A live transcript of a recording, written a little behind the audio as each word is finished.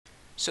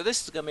So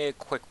this is going to be a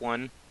quick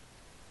one.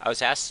 I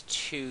was asked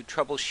to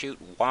troubleshoot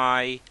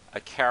why a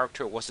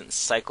character wasn't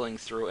cycling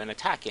through an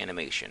attack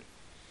animation.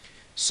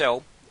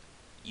 So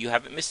you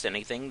haven't missed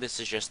anything. This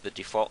is just the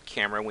default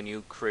camera when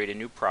you create a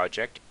new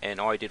project, and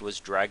all I did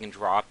was drag and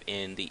drop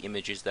in the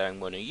images that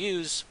I'm going to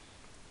use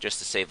just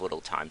to save a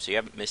little time. So you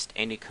haven't missed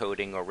any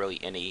coding or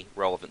really any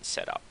relevant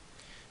setup.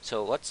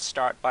 So let's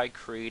start by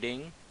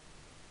creating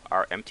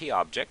our empty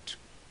object,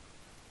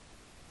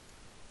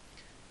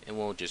 and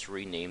we'll just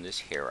rename this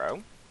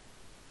hero.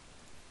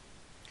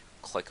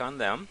 Click on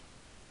them,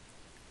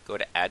 go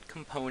to Add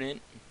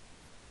Component,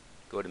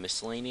 go to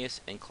Miscellaneous,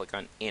 and click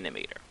on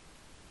Animator.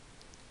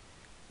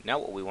 Now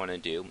what we want to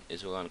do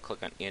is we're going to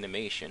click on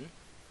Animation,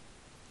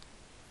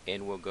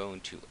 and we're going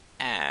to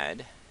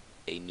add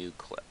a new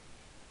clip.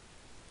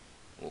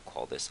 We'll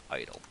call this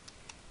Idle.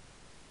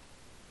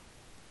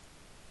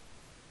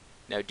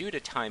 Now due to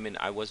timing,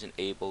 I wasn't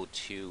able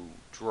to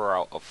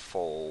draw out a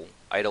full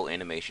idle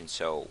animation,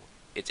 so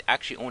it's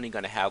actually only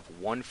going to have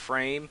one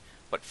frame,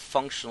 but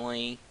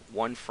functionally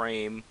one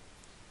frame,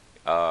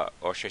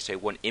 or should I say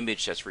one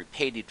image that's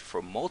repeated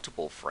for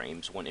multiple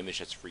frames, one image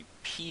that's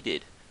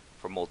repeated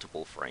for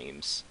multiple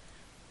frames.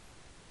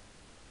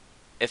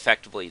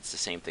 Effectively it's the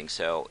same thing,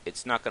 so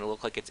it's not going to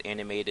look like it's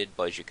animated,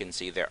 but as you can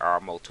see there are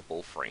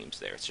multiple frames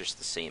there. It's just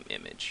the same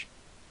image.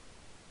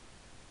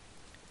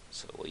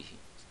 So we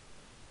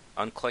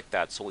unclick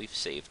that, so we've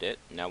saved it.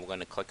 Now we're going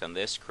to click on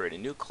this, create a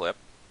new clip,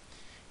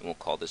 and we'll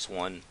call this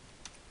one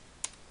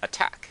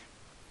Attack.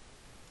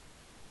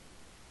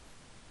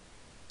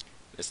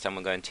 This time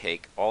I'm going to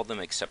take all of them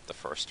except the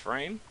first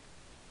frame.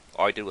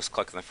 All I did was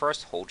click on the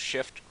first, hold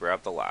shift,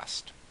 grab the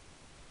last.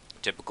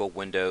 Typical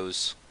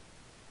Windows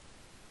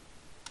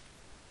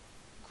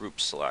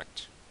group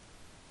select.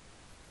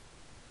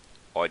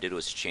 All I did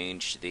was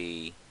change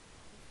the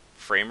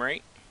frame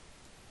rate,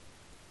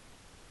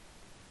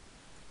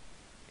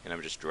 and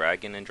I'm just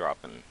dragging and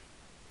dropping.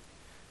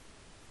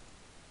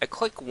 I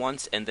click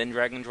once and then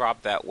drag and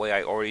drop, that way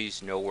I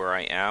always know where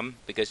I am,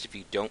 because if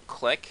you don't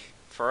click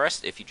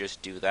first, if you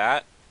just do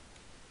that,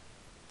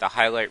 the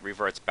highlight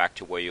reverts back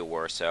to where you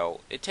were.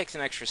 So it takes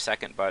an extra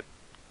second, but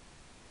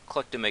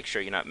click to make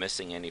sure you're not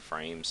missing any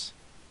frames.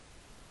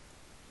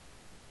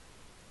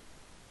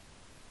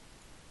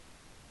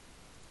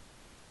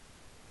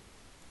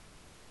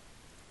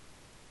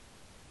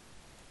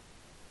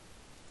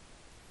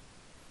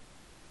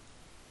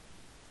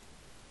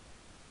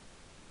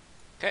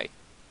 Okay,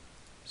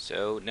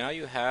 so now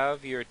you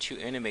have your two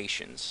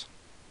animations.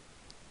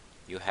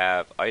 You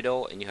have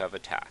idle and you have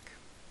attack.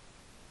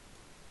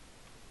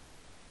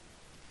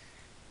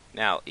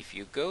 Now, if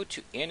you go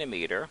to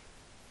Animator,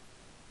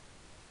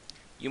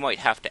 you might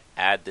have to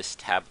add this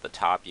tab at the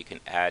top. You can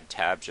add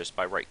tabs just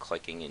by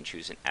right-clicking and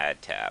choosing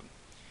Add Tab.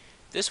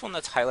 This one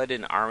that's highlighted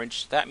in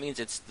orange, that means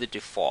it's the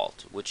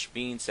default, which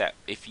means that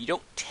if you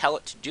don't tell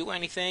it to do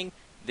anything,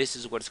 this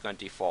is what it's going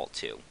to default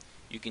to.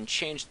 You can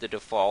change the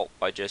default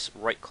by just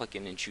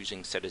right-clicking and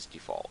choosing Set as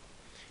Default.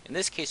 In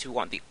this case, we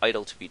want the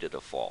idle to be the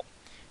default.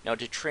 Now,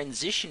 to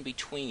transition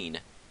between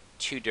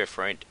two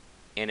different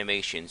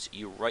animations,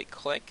 you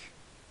right-click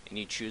and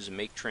you choose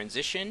Make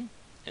Transition,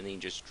 and then you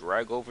just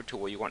drag over to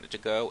where you want it to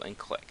go and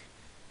click.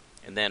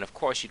 And then, of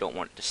course, you don't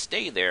want it to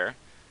stay there,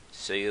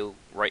 so you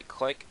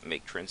right-click,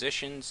 Make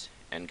Transitions,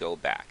 and go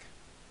back.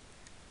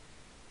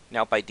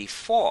 Now, by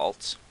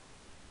default,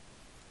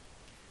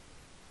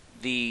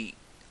 the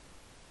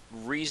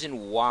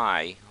reason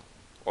why,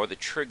 or the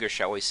trigger,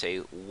 shall we say,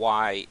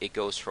 why it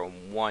goes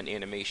from one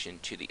animation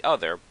to the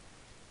other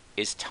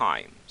is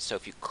time. So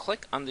if you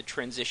click on the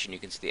transition, you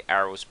can see the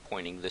arrows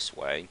pointing this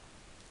way.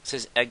 It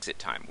says exit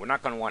time. We're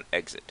not going to want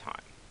exit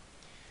time.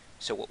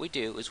 So what we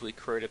do is we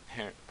create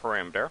a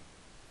parameter,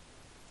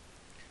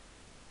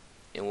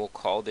 and we'll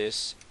call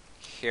this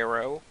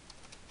hero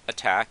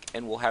attack,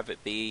 and we'll have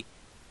it be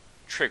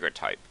trigger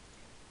type.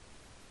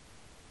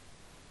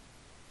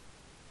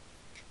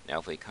 Now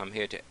if we come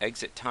here to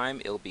exit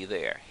time, it'll be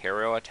there.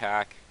 Hero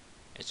attack,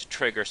 it's a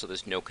trigger, so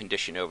there's no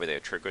condition over there.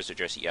 Triggers are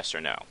just yes or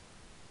no.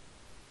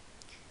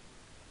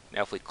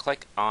 Now if we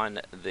click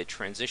on the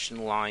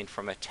transition line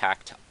from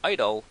attack to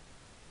idle,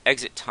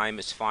 exit time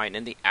is fine,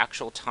 and the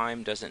actual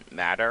time doesn't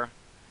matter.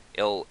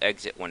 It'll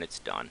exit when it's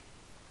done.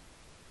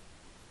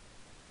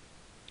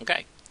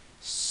 Okay,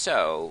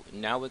 so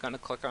now we're going to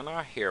click on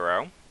our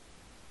hero,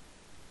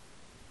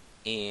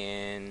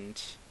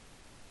 and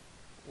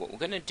what we're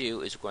going to do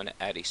is we're going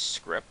to add a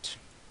script.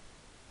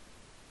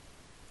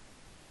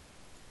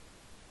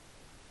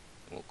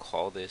 We'll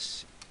call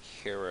this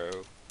hero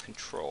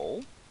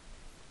control.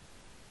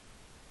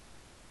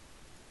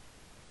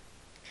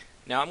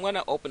 Now I'm going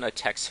to open a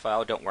text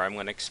file. Don't worry, I'm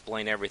going to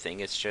explain everything.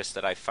 It's just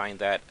that I find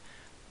that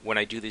when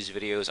I do these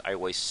videos, I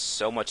waste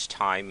so much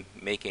time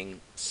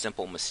making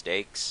simple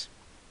mistakes.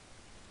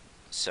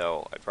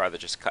 So I'd rather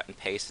just cut and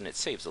paste, and it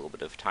saves a little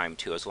bit of time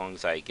too, as long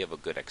as I give a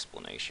good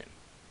explanation.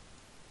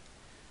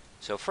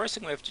 So first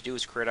thing we have to do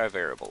is create our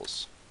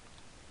variables.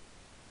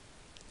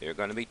 There are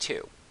going to be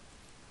two.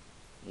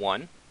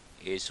 One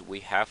is we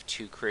have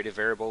to create a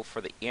variable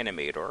for the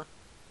animator,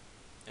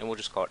 and we'll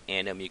just call it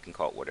anim, you can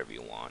call it whatever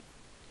you want,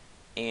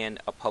 and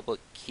a public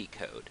key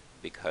code,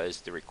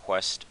 because the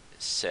request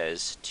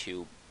says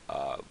to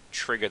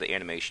trigger the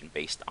animation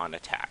based on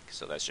attack.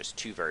 So that's just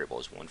two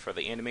variables, one for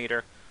the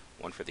animator,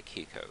 one for the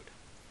key code.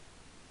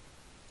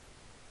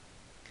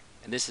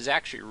 And this is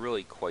actually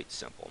really quite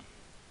simple.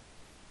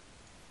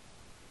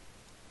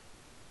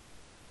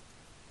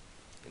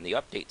 In the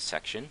update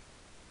section,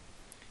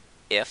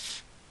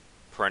 if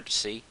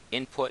parenthesis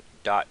input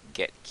dot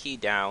get key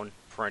down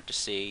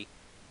parenthesis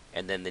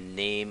and then the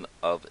name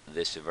of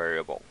this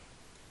variable,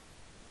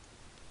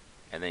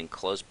 and then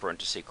close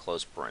parenthesis,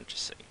 close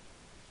parenthesis.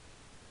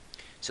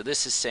 So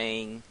this is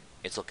saying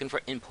it's looking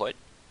for input,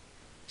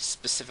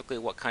 specifically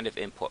what kind of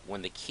input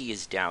when the key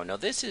is down. Now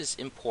this is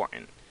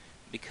important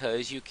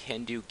because you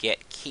can do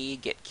get key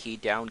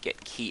down,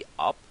 get key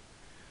up,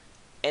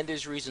 and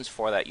there's reasons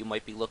for that. You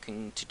might be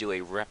looking to do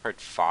a rapid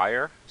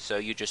fire, so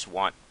you just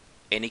want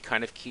any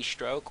kind of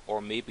keystroke,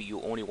 or maybe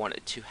you only want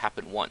it to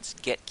happen once.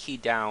 Get key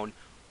down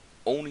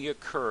only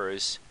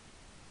occurs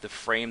the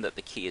frame that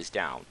the key is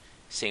down.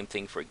 Same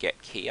thing for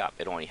get key up.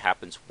 It only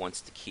happens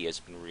once the key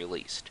has been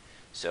released.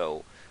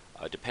 So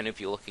depending if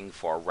you're looking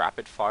for a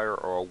rapid fire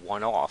or a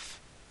one-off,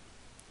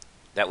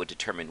 that would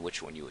determine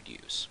which one you would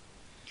use.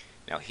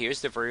 Now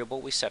here's the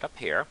variable we set up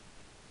here,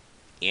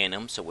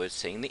 anim, so we're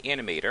saying the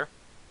animator,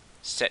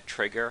 set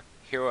trigger,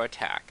 hero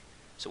attack.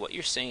 So what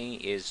you're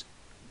saying is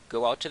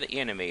go out to the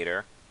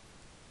animator,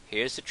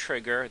 here's the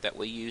trigger that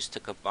we use to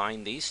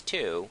combine these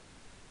two,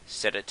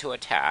 set it to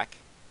attack,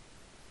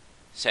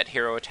 set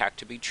hero attack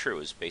to be true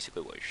is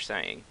basically what you're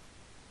saying.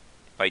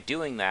 By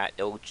doing that,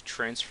 it'll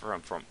transfer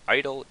from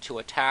idle to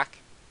attack,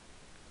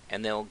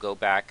 and then it'll go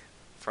back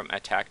from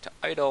attack to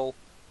idle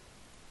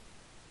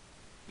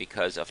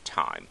because of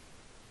time.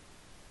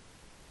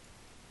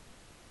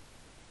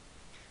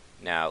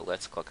 Now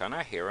let's click on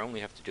our hero, and we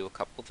have to do a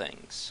couple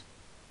things.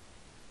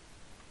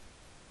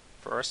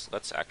 First,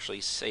 let's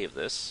actually save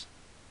this,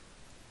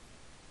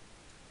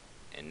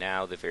 and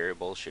now the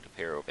variable should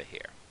appear over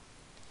here.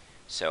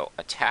 So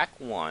attack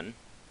 1,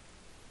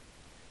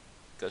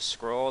 go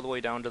scroll all the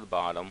way down to the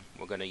bottom.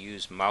 We're going to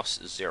use mouse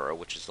 0,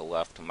 which is the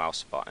left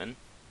mouse button.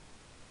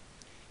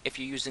 If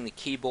you're using the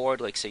keyboard,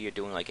 like say you're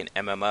doing like an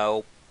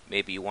MMO,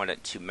 maybe you want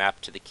it to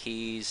map to the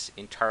keys,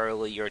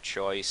 entirely your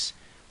choice.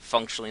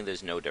 Functionally,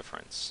 there's no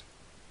difference.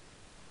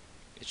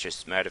 It's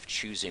just a matter of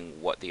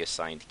choosing what the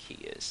assigned key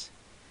is.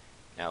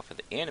 Now for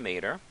the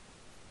animator,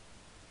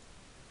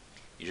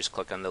 you just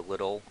click on the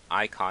little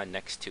icon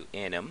next to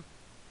anim,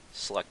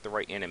 select the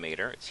right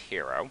animator, it's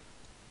hero,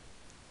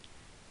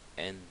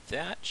 and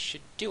that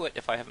should do it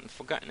if I haven't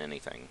forgotten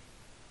anything.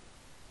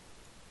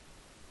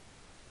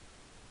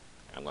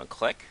 I'm going to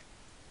click,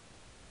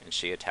 and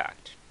she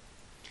attacked.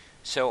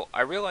 So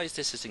I realize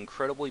this is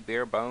incredibly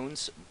bare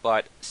bones,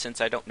 but since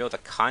I don't know the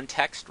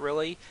context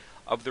really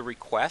of the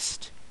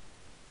request,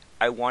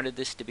 I wanted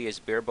this to be as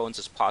bare bones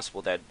as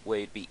possible, that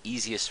way it'd be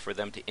easiest for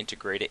them to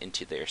integrate it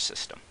into their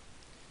system.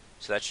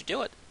 So that should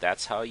do it.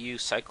 That's how you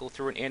cycle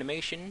through an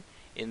animation,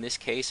 in this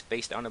case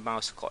based on a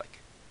mouse click.